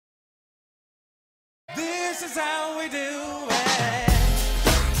This is how we do it.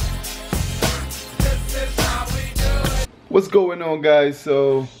 This is how we do it. What's going on, guys?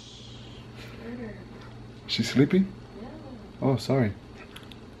 So, she's sleeping? Oh, sorry.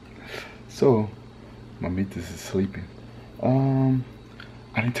 So, Mamitas is sleeping. I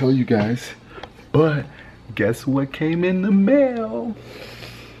didn't tell you guys, but guess what came in the mail?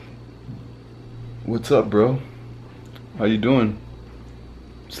 What's up, bro? How you doing?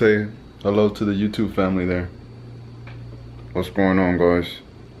 Say hello to the YouTube family there. What's going on, guys?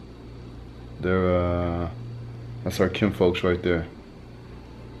 They're that's our Kim folks right there.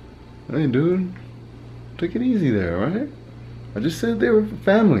 Hey, dude, take it easy there, right? I just said they were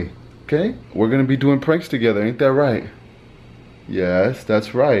family, okay? We're gonna be doing pranks together, ain't that right? Yes,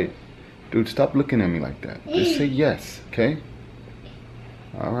 that's right. Dude, stop looking at me like that. Just say yes, okay?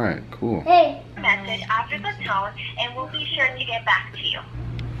 All right, cool. Hey. Message after the tone, and we'll be sure to get back to you.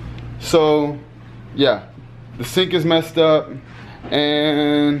 So, yeah, the sink is messed up,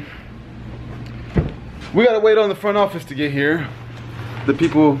 and we gotta wait on the front office to get here. The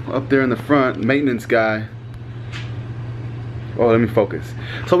people up there in the front, maintenance guy. Oh, let me focus.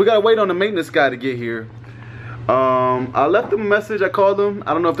 So we gotta wait on the maintenance guy to get here. I left them a message. I called them.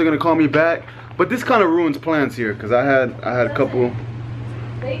 I don't know if they're gonna call me back, but this kind of ruins plans here because I had a couple.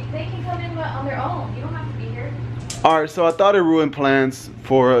 They can come in on their own. You don't have to be here. All right, so I thought it ruined plans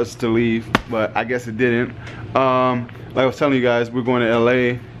for us to leave, but I guess it didn't. Like I was telling you guys, we're going to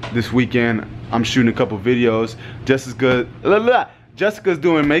LA this weekend. I'm shooting a couple videos. Jessica's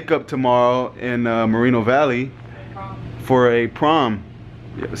doing makeup tomorrow in Moreno Valley for a prom.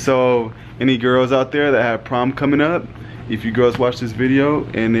 So any girls out there that have prom coming up, if you girls watch this video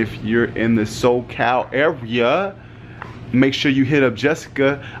and if you're in the SoCal area, make sure you hit up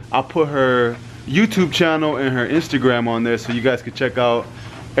Jessica. I'll put her YouTube channel and her Instagram on there so you guys can check out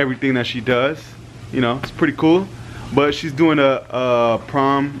everything that she does. You know, it's pretty cool. But she's doing a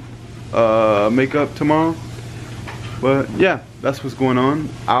prom makeup tomorrow. But yeah, that's what's going on.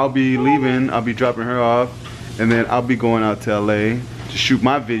 I'll be leaving. I'll be dropping her off, and then I'll be going out to LA to shoot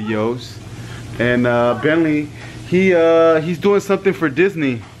my videos. And Bentley, he's doing something for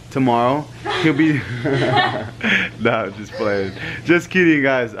Disney tomorrow. He'll be nah, just playing. Just kidding,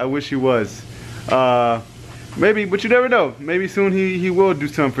 guys. I wish he was. Maybe, but you never know. Maybe soon he will do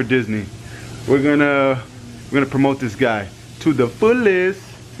something for Disney. We're gonna promote this guy to the fullest.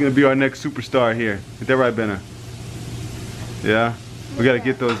 He's gonna be our next superstar here. Is that right, Benna? Yeah. We gotta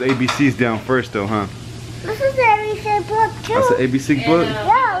get those ABCs down first, though, huh? This is the ABC book too. That's an ABC book.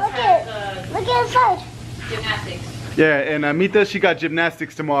 Yeah, look at inside. Gymnastics. Yeah, and Amita, she got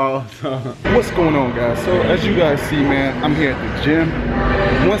gymnastics tomorrow. So. What's going on, guys? So as you guys see, man, I'm here at the gym.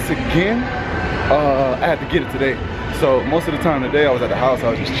 Once again, I had to get it today. So most of the time today, I was at the house, I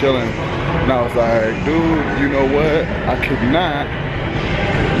was just chilling. And I was like, dude, you know what? I could not,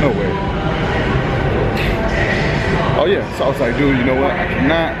 no way. Oh yeah, so I was like, dude, you know what? I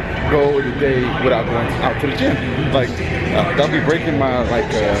cannot go the day without going out to the gym. Like, that'll be breaking my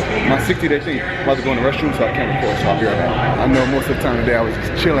my 60-day thing. I'm about to go in the restroom, so I can't record, so I'll be right back. I know most of the time today I was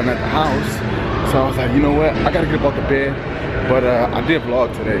just chilling at the house, so I was like, you know what? I gotta get up off the bed. But I did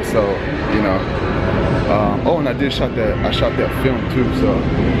vlog today, so you know. Oh, and I shot that film too. So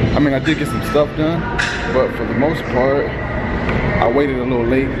I mean, I did get some stuff done, but for the most part, I waited a little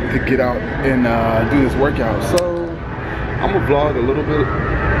late to get out and do this workout. So I'm gonna vlog a little bit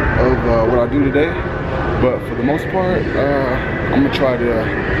of what I do today, but for the most part, I'm gonna try to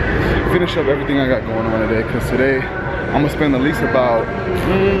finish up everything I got going on today, because today I'm gonna spend at least about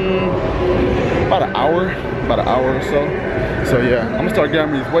an hour or so. So yeah, I'm gonna start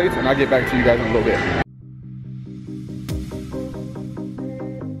grabbing these weights and I'll get back to you guys in a little bit.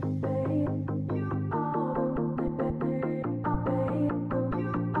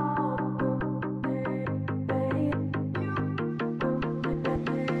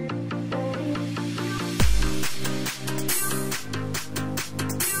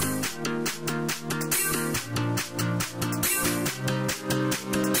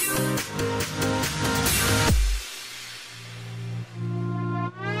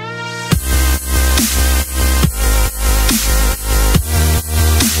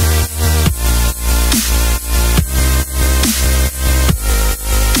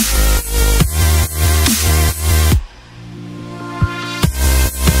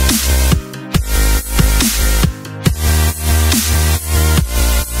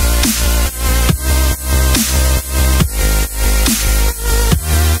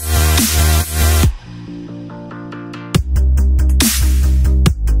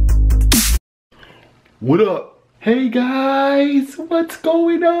 What up? Hey guys, what's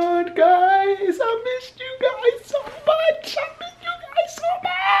going on, guys? I missed you guys so much. I missed you guys so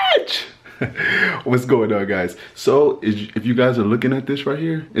much. What's going on, guys? So if you guys are looking at this right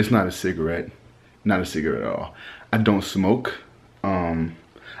here, it's not a cigarette. Not a cigarette at all. I don't smoke. I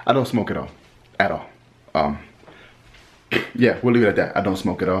don't smoke at all. At all. Yeah, we'll leave it at that. I don't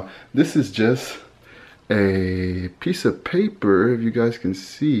smoke at all. This is just a piece of paper, if you guys can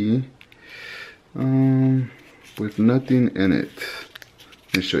see, with nothing in it.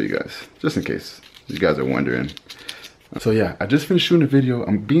 Let me show you guys, just in case you guys are wondering. So yeah, I just finished shooting a video.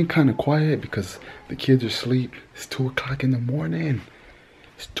 I'm being kind of quiet because the kids are asleep. It's 2 o'clock in the morning.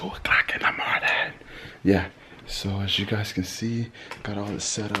 It's 2 o'clock in the morning. Yeah, so as you guys can see, got all the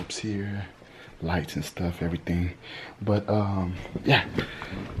setups here, lights and stuff, everything. But yeah,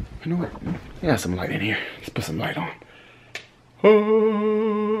 you know what? Yeah, some light in here. Let's put some light on.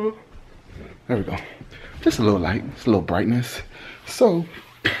 Oh, there we go. Just a little light, just a little brightness. So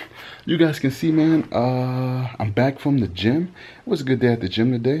you guys can see, man, I'm back from the gym. It was a good day at the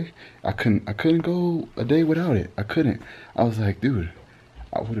gym today. I couldn't go a day without it. I couldn't. I was like, dude,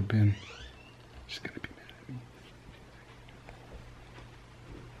 I would have been just gonna be mad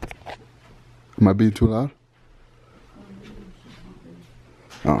at me. Am I being too loud?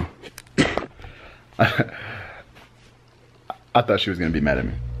 Oh. I thought she was gonna be mad at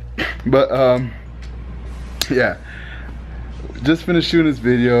me. But yeah. Just finished shooting this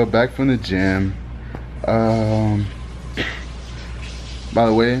video, back from the gym. By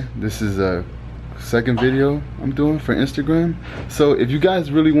the way, this is a second video I'm doing for Instagram. So if you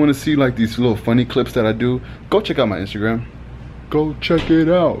guys really want to see like these little funny clips that I do, go check out my Instagram. Go check it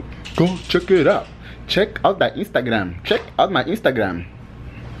out. Go check it out. Check out that Instagram. Check out my Instagram.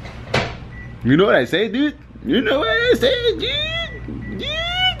 You know what I say, dude? You know what I say, dude? Dude.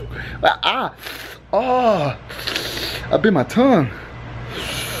 Oh, I bit my tongue.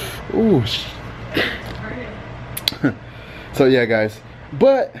 Ooh. So yeah, guys.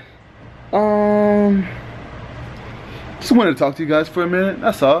 But just wanted to talk to you guys for a minute.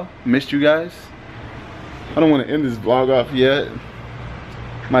 That's all. Missed you guys. I don't want to end this vlog off yet.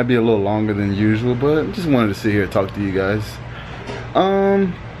 Might be a little longer than usual, but just wanted to sit here and talk to you guys.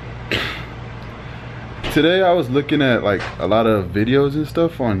 Today I was looking at like a lot of videos and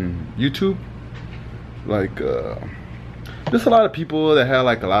stuff on YouTube. Like just a lot of people that had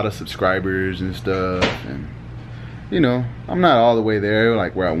like a lot of subscribers and stuff, and you know, I'm not all the way there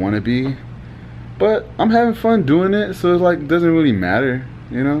like where I want to be, but I'm having fun doing it, so it's like it doesn't really matter,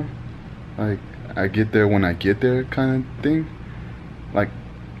 you know, like I get there when I get there kind of thing. Like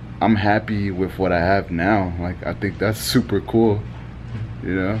I'm happy with what I have now. Like I think that's super cool,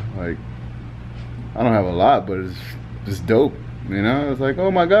 you know. Like I don't have a lot, but it's dope, you know. It's like,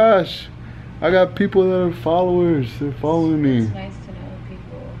 oh my gosh, I got people that are followers. They're following me. It's nice to know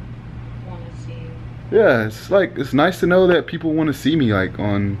people want to see you. Yeah, it's like it's nice to know that people want to see me like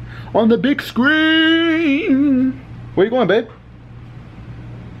on the big screen. Where you going, babe?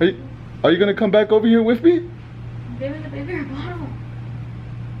 Are you gonna come back over here with me? Baby, the bigger bottle.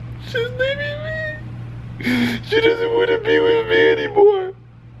 She's leaving me. She doesn't want to be with me anymore.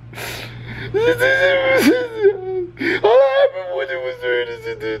 All I ever wanted was her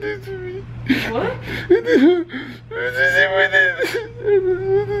to do this to me. What? She doesn't want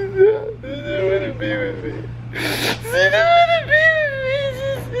to be with me. She doesn't want to be with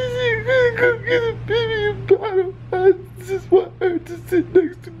me. She's gonna go get a baby a bottle. I just want her to sit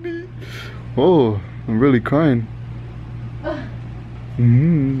next to me. Oh, I'm really crying.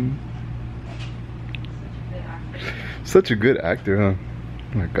 Such a good actor, huh?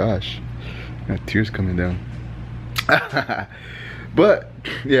 Oh my gosh, I got tears coming down. But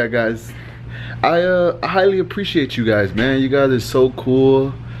yeah, guys, I highly appreciate you guys, man. You guys are so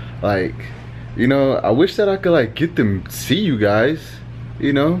cool. Like, you know, I wish that I could like get them see you guys,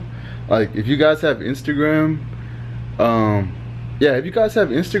 you know. Like if you guys have Instagram, yeah, if you guys have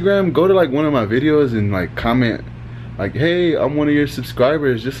Instagram, go to like one of my videos and like comment like, hey, I'm one of your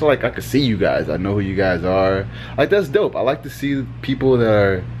subscribers, just so like I can see you guys. I know who you guys are. Like that's dope. I like to see people that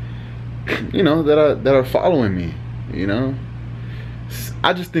are, you know, that are following me, you know.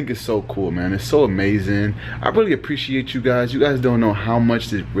 I just think it's so cool, man. It's so amazing. I really appreciate you guys. You guys don't know how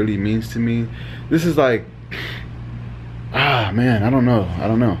much this really means to me. This is like, man, I don't know.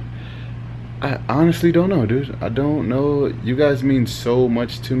 I honestly don't know, dude. I don't know. You guys mean so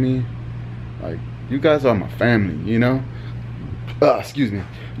much to me. Like, you guys are my family, you know? Excuse me.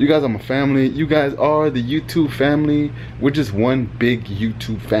 You guys are my family. You guys are the YouTube family. We're just one big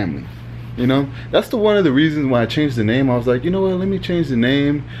YouTube family. You know, that's one of the reasons why I changed the name. I was like, you know what, let me change the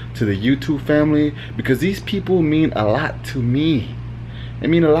name to the YouTube family, because these people mean a lot to me. They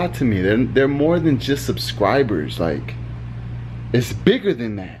mean a lot to me. They're more than just subscribers. Like, it's bigger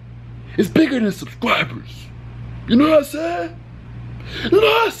than that. It's bigger than subscribers. You know what I said? You know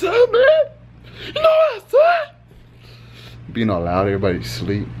what I said, man? You know what I said? Being all loud, everybody's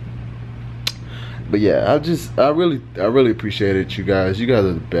asleep. But yeah, I really appreciate it, you guys. You guys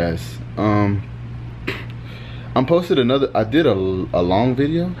are the best. I'm posted another. I did a long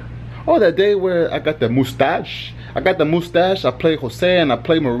video. Oh, that day where I got the mustache. I play Jose and I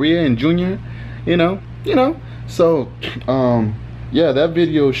play Maria and Junior. You know. So, yeah, that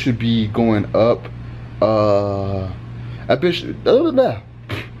video should be going up. That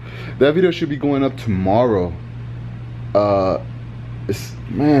video should be going up tomorrow. It's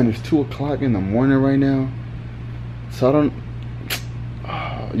 2 o'clock in the morning right now, so I don't.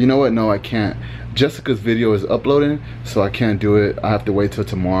 You know what? No, I can't. Jessica's video is uploading, so I can't do it. I have to wait till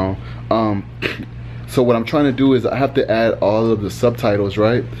tomorrow. So what I'm trying to do is I have to add all of the subtitles,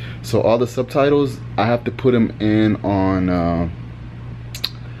 right? So all the subtitles, I have to put them in on.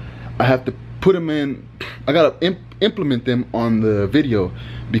 I have to put them in. I gotta implement them on the video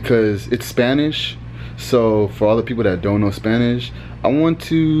because it's Spanish. So for all the people that don't know Spanish, I want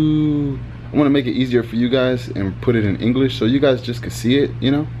to make it easier for you guys and put it in English so you guys just can see it,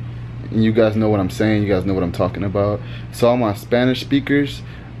 you know, and you guys know what I'm saying, you guys know what I'm talking about. So all my Spanish speakers,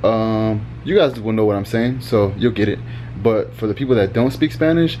 you guys will know what I'm saying, so you'll get it. But for the people that don't speak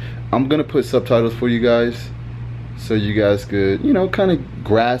Spanish, I'm gonna put subtitles for you guys so you guys could, you know, kind of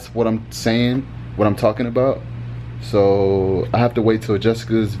grasp what I'm saying, what I'm talking about. So I have to wait till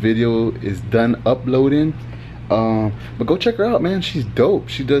Jessica's video is done uploading. But go check her out, man. She's dope.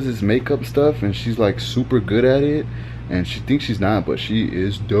 She does this makeup stuff and she's like super good at it. And she thinks she's not, but she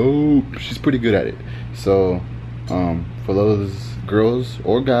is dope. She's pretty good at it. So for those girls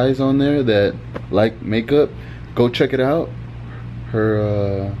or guys on there that like makeup, go check it out.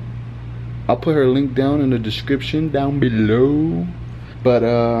 Her I'll put her link down in the description down below. But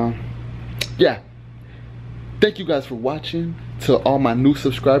yeah, thank you guys for watching. To all my new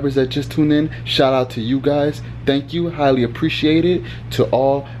subscribers that just tuned in, shout out to you guys. Thank you, highly appreciate it. To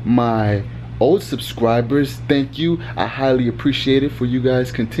all my old subscribers, thank you, I highly appreciate it for you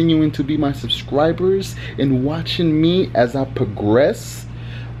guys continuing to be my subscribers and watching me as I progress.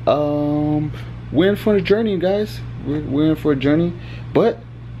 We're in for a journey, guys. We're in for a journey. But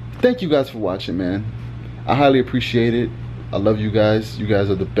thank you guys for watching, man. I highly appreciate it. I love you guys. You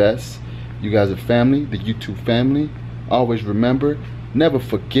guys are the best. You guys are family, the YouTube family. Always remember, never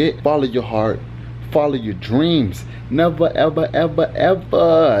forget, follow your heart, follow your dreams. Never, ever, ever,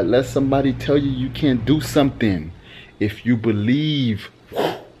 ever let somebody tell you you can't do something. If you believe,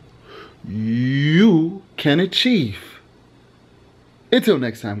 you can achieve. Until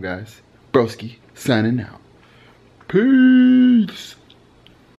next time, guys, Broski signing out. Peace.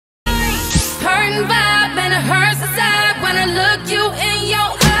 Hurting vibe and it hurts inside when I look you in